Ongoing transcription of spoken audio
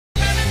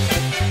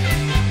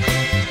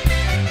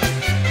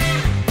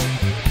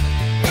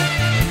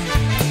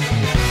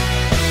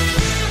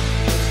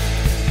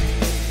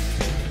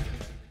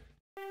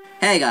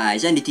Hey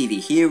guys, NDTV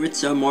here with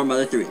some more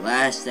Mother 3.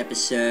 Last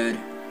episode,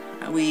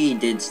 we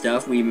did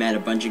stuff. We met a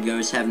bunch of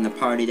ghosts having the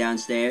party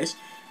downstairs.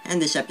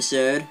 And this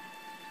episode,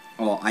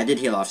 well, I did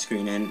heal off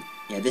screen, and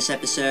yeah, this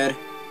episode,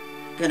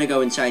 gonna go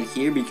inside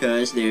here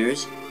because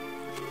there's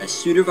a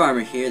suit of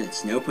armor here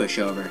that's no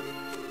pushover.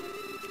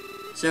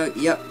 So,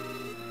 yep,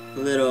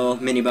 little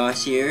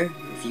mini-boss here,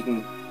 if you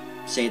can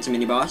say it's a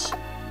mini-boss.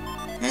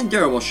 And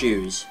durable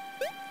shoes.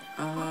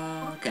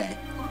 Okay.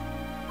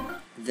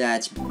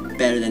 That's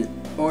better than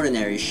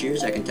ordinary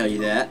shoes, I can tell you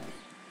that.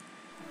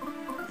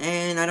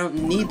 And I don't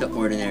need the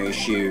ordinary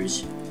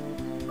shoes.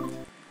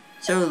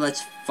 So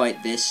let's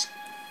fight this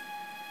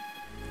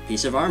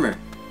piece of armor.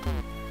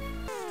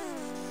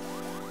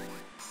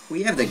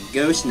 We have the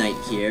Ghost Knight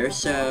here,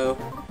 so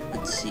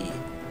let's see.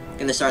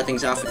 Gonna start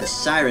things off with the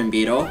Siren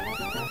Beetle.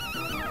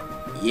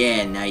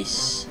 Yeah,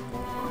 nice.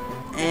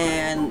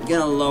 And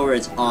gonna lower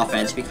its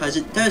offense because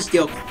it does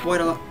deal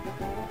quite a lot.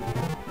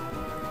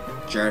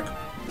 Jerk.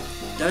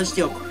 Does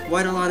deal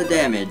quite a lot of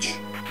damage.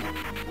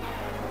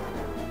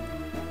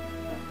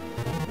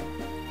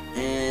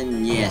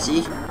 And yeah,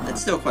 see?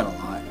 That's still quite a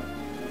lot.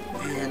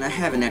 And I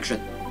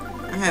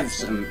have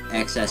some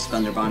excess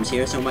Thunder Bombs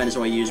here, so might as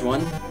well use one.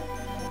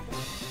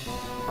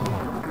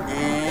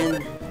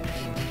 And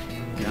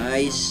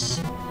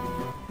nice.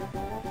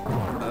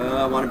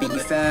 I want to beat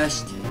you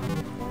fast.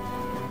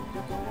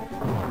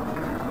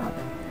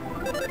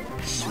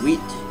 Sweet.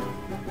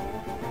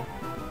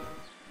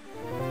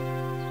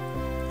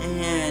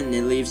 And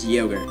it leaves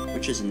yogurt,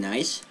 which is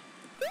nice.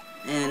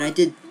 And I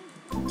did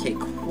take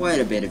quite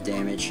a bit of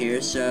damage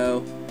here,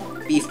 so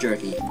beef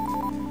jerky.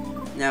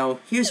 Now,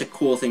 here's a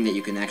cool thing that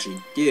you can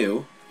actually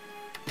do.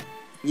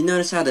 You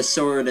notice how the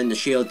sword and the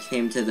shield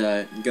came to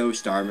the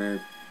ghost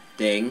armor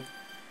thing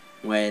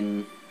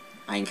when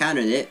I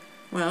encountered it?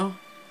 Well,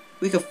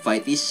 we could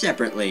fight these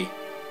separately.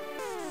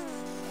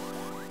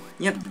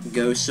 Yep,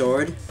 ghost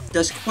sword.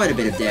 Does quite a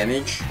bit of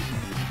damage.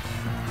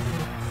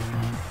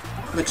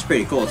 Looks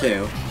pretty cool,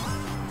 too.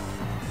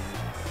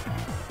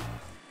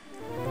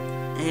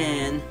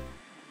 And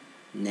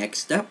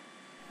next up,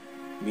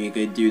 we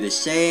could do the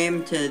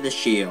same to the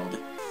shield.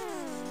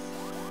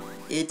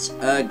 It's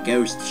a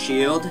ghost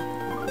shield.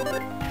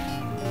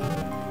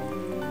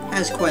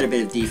 Has quite a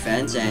bit of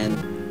defense, and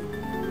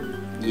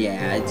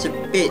yeah, it's a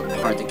bit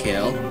hard to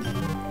kill.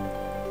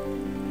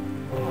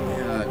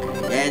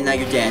 Okay, and now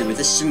you're dead with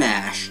a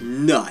smash.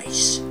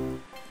 Nice.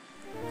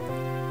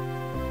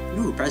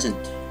 Ooh,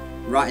 present.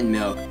 Rotten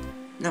milk.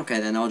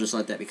 Okay, then I'll just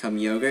let that become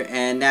yogurt,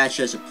 and that's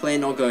just a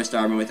plain old ghost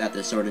armor without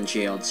the sword and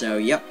shield, so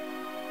yep.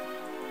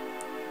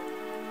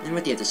 And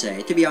what do you have to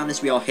say? To be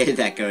honest, we all hated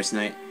that Ghost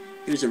Knight.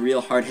 He was a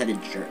real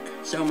hard-headed jerk.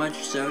 So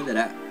much so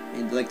that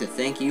I'd like to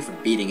thank you for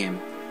beating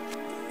him.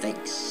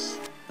 Thanks.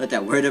 Let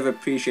that word of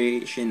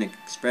appreciation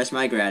express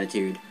my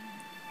gratitude.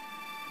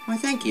 Why,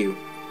 thank you.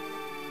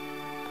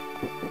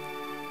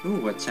 Ooh,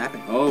 what's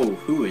happened? Oh,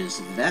 who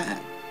is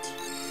that?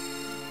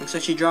 Looks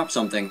like she dropped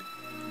something.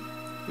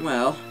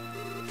 Well,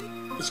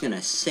 just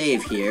gonna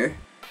save here.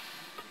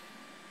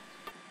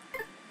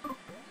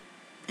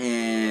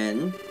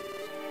 And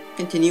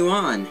continue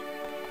on.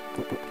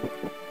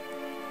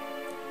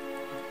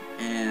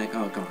 And,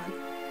 oh, come on.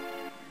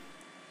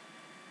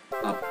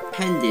 A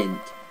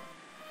pendant.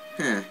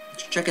 Huh,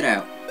 let's check it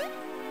out.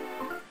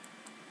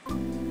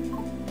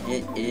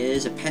 It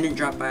is a pendant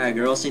dropped by a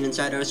girl seen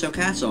inside Osohe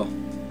Castle.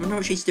 I wonder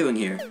what she's doing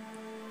here.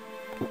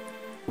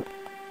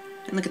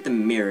 And look at the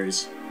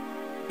mirrors.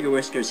 Your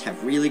whiskers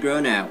have really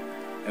grown out.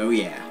 Oh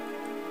yeah.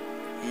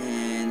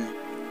 And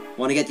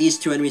want to get these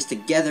two enemies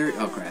together.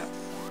 Oh crap.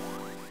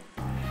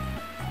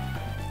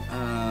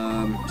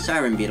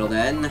 Siren Beetle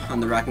then on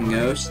the Rockin'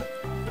 Ghost.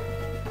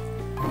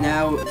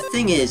 Now the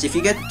thing is, if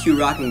you get the two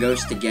Rockin'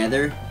 Ghosts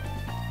together,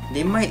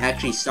 they might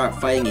actually start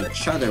fighting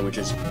each other, which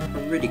is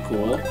pretty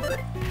cool.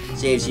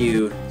 Saves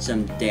you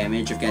some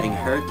damage of getting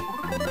hurt.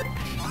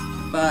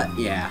 But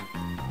yeah.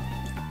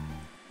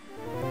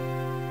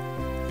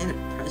 And a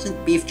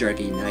present beef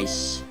jerky,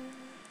 nice.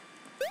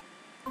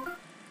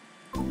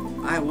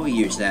 I will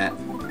use that.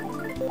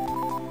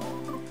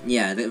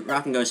 Yeah, the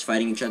Rockin' Ghosts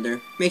fighting each other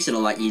makes it a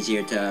lot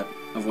easier to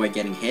avoid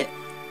getting hit,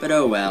 but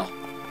oh well.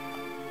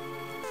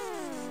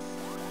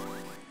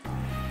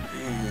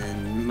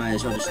 And might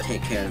as well just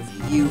take care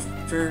of you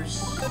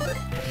first.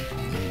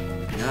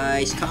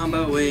 Nice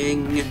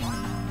comboing.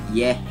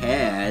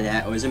 Yeah,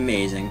 that was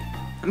amazing.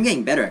 I'm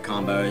getting better at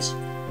combos.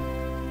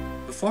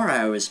 Before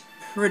I was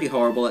pretty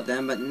horrible at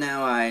them, but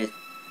now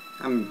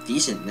I'm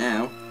decent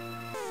now.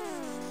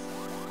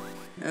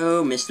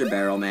 Oh, Mr.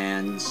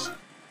 Barrelmans.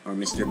 Or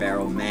Mr.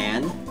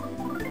 Barrelman.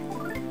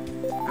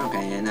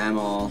 Okay, and I'm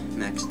all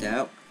maxed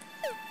out.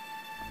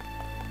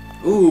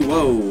 Ooh,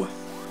 whoa.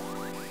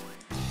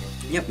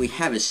 Yep, we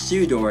have a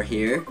Sudor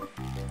here.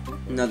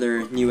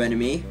 Another new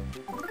enemy.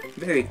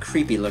 Very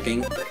creepy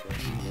looking.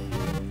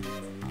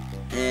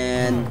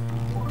 And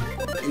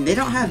they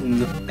don't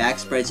have back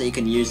sprites that you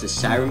can use the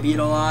Siren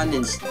Beetle on.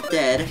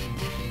 Instead,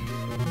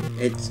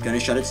 it's gonna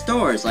shut its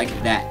doors like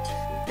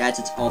that. That's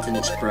its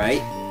alternate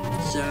sprite.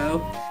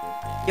 So,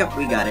 yep,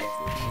 we got it.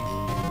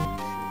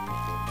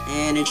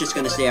 And it's just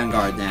gonna stay on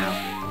guard now.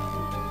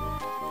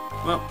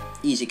 Well,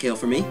 easy kill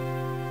for me.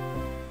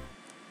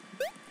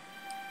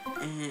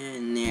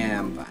 And yeah,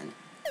 I'm fine.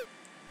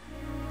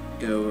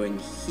 Go in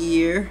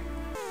here.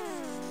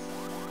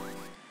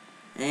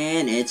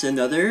 And it's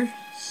another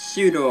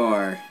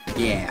Sudor.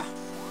 Yeah.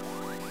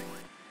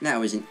 That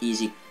was an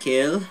easy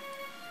kill.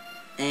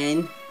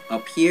 And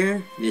up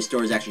here, this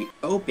door is actually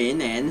open,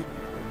 and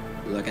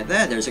look at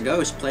that, there's a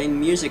ghost playing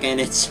music,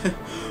 and it's...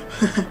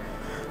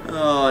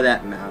 oh,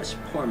 that mouse.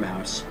 Poor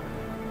mouse.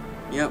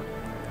 Yep.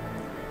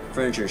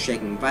 Furniture is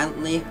shaking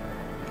violently,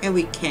 and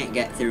we can't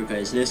get through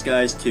because this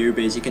guy's too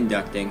busy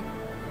conducting.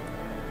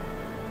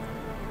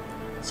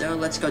 So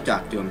let's go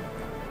talk to him.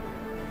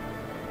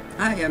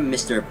 I am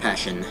Mr.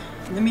 Passion.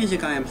 The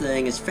music I am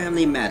playing is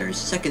Family Matters,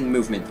 second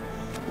movement.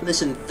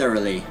 Listen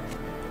thoroughly.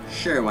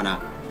 Sure, why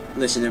not?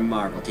 Listen and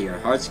marvel to your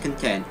heart's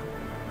content.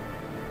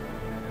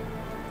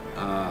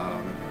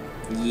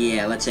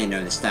 Yeah, let's say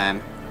no this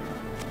time.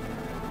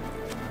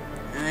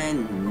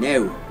 And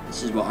no.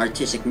 This is what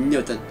artistic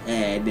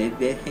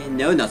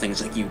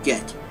know-nothings like you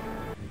get.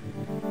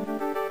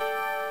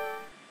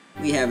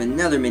 We have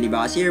another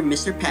mini-boss here,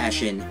 Mr.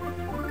 Passion.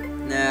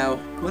 Now,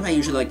 what I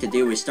usually like to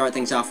do is start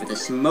things off with a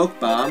smoke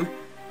bomb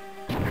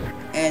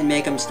and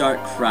make him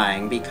start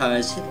crying,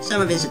 because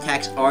some of his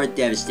attacks are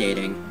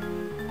devastating.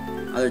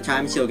 Other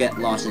times he'll get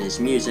lost in his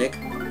music,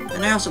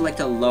 and I also like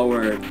to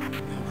lower... oh,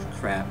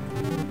 crap.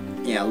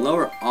 Yeah,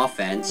 lower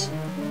offense,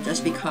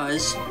 just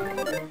because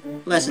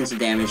lessens the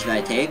damage that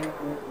I take.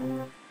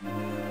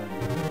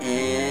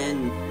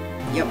 And...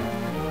 yep.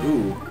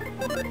 Ooh.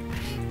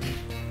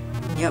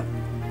 Yep.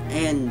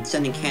 And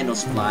sending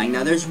candles flying.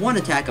 Now, there's one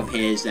attack of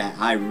his that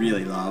I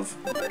really love.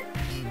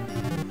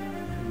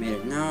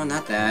 No,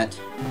 not that.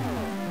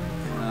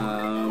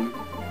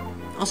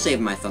 I'll save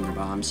my thunder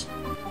bombs.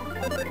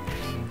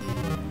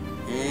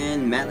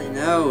 And Matley,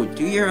 no,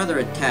 do your other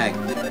attack.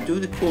 Do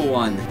the cool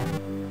one.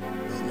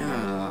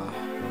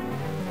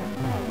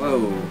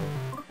 Whoa.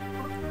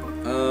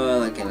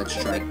 Okay, let's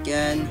try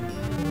again.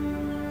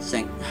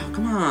 Oh,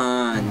 come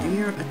on, do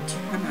your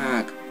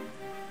attack.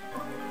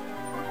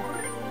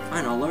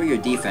 Fine, I'll lower your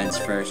defense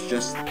first,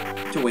 just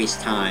to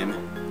waste time.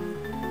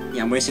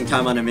 Yeah, I'm wasting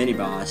time on a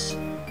mini-boss.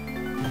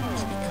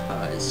 Just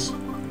because.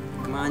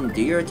 Come on,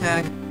 do your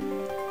attack.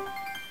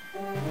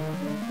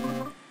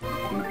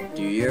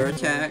 Do your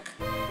attack.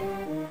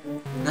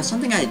 Now,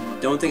 something I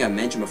don't think I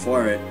mentioned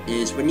before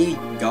is when you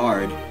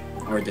guard,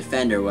 or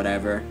defend, or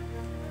whatever,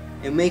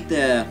 it'll make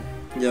the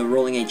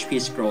rolling HP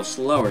scroll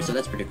slower, so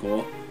that's pretty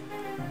cool.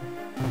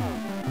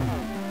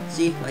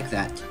 See? Like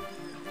that.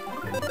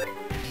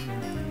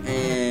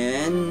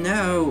 And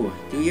no!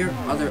 Do your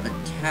other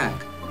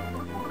attack.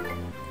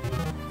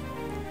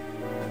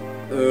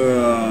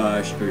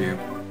 Screw you.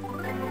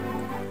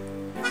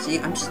 See,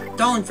 I'm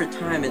stalling for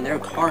time and there are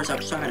cars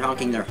outside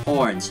honking their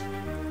horns.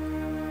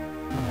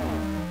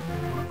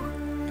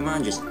 Come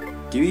on, just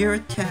do your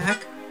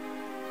attack.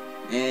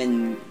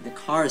 And the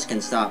cars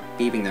can stop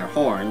beeping their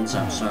horns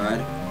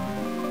outside.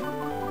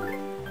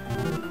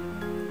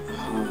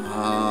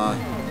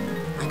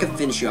 I could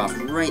finish you off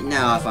right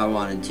now if I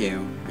wanted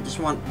to. I just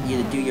want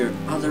you to do your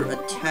other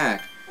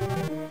attack.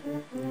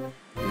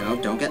 No,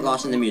 don't get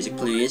lost in the music,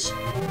 please.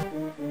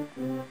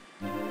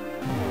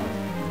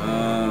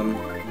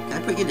 Can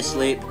I put you to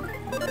sleep?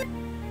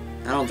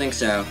 I don't think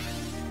so.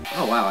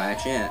 Oh wow, I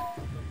actually am.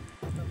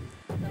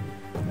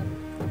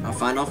 Oh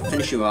fine, I'll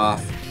finish you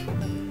off.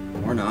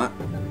 Or not.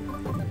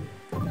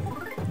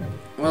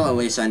 Well, at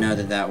least I know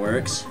that that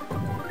works.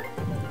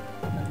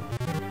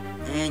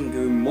 And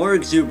you're more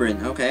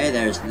exuberant. Okay,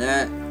 there's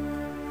that.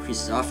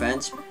 Increases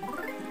offense.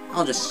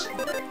 I'll just...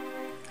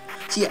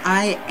 See,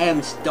 I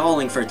am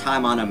stalling for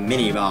time on a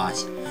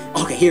mini-boss.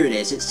 Okay, here it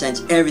is. It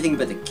sends everything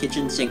but the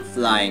kitchen sink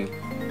flying.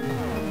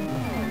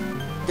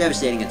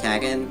 Devastating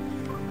attack, and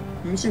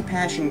Mr.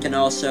 Passion can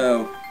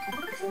also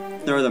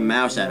throw the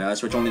mouse at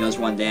us, which only does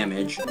 1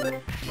 damage.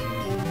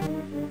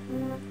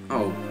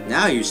 Oh,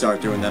 now you start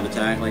doing that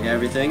attack like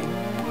everything.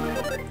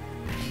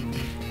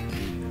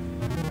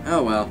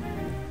 Oh well.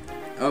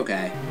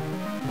 Okay.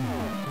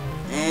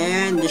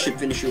 And this should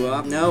finish you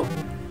off. Nope.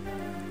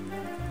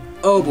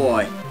 Oh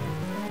boy.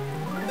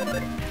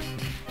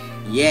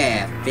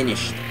 Yeah,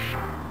 finished.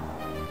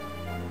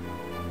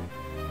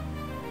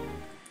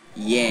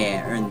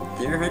 Yeah, earned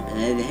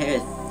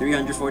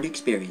 340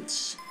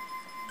 experience.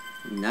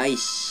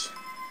 Nice.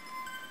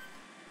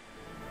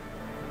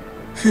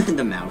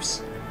 The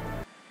mouse.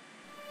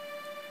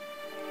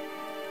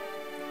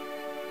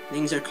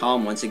 Things are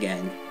calm once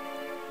again.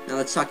 Now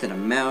let's talk to the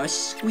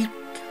mouse. Squeak.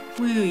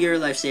 Woo, you're a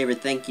lifesaver,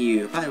 thank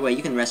you. By the way,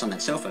 you can rest on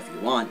that sofa if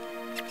you want.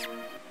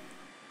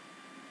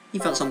 You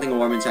felt something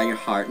warm inside your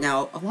heart.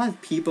 Now, a lot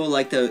of people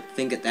like to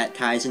think that that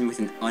ties in with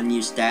an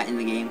unused stat in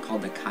the game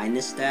called the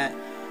kindness stat,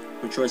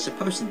 which was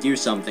supposed to do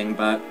something,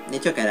 but they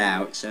took it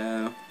out,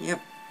 so, yep.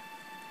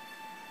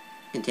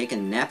 You can take a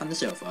nap on the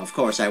sofa. Of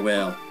course I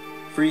will.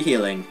 Free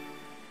healing.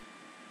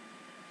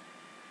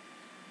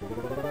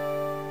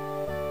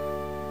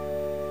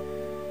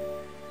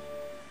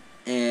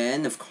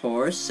 And the of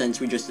course, since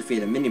we just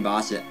defeated a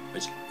mini-boss, it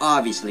was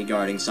obviously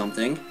guarding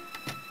something.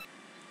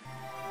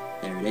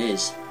 There it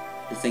is.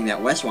 The thing that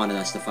Wes wanted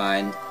us to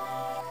find.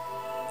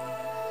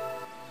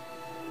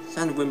 The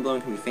sound of wind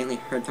blowing can be faintly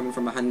heard coming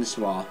from behind this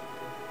wall.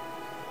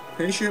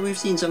 Pretty sure we've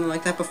seen something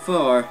like that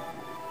before.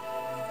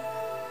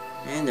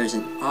 And there's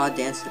an odd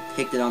dance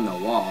depicted on the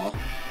wall.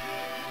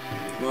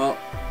 Well,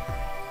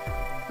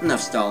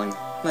 enough stalling.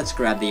 Let's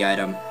grab the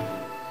item.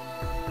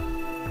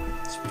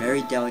 It's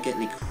very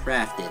delicately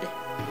crafted.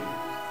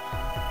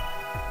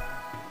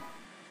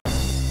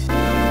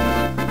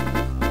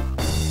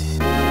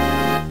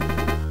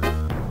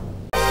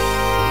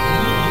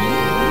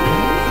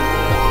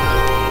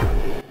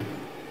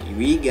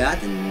 We got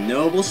the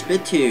noble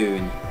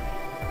spittoon.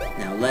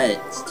 Now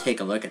let's take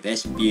a look at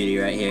this beauty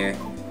right here.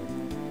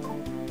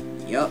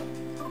 Yup.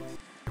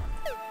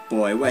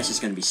 Boy, Wes is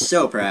gonna be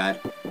so proud.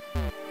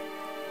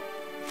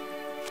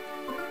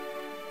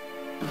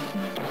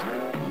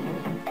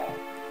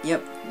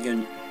 Yep, you're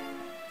gonna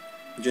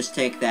just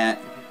take that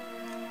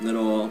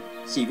little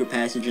secret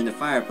passage in the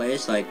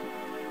fireplace, like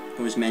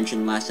it was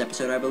mentioned last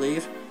episode, I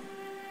believe.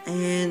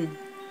 And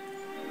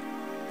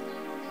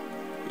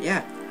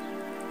yeah,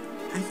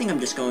 I think I'm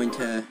just going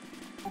to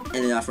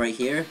end it off right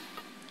here.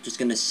 Just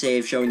gonna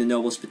save showing the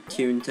noble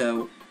spittoon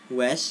to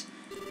Wes.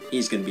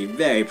 He's gonna be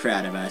very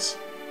proud of us.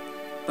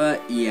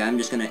 But yeah, I'm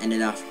just gonna end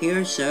it off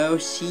here, so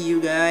see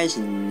you guys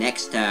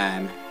next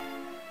time.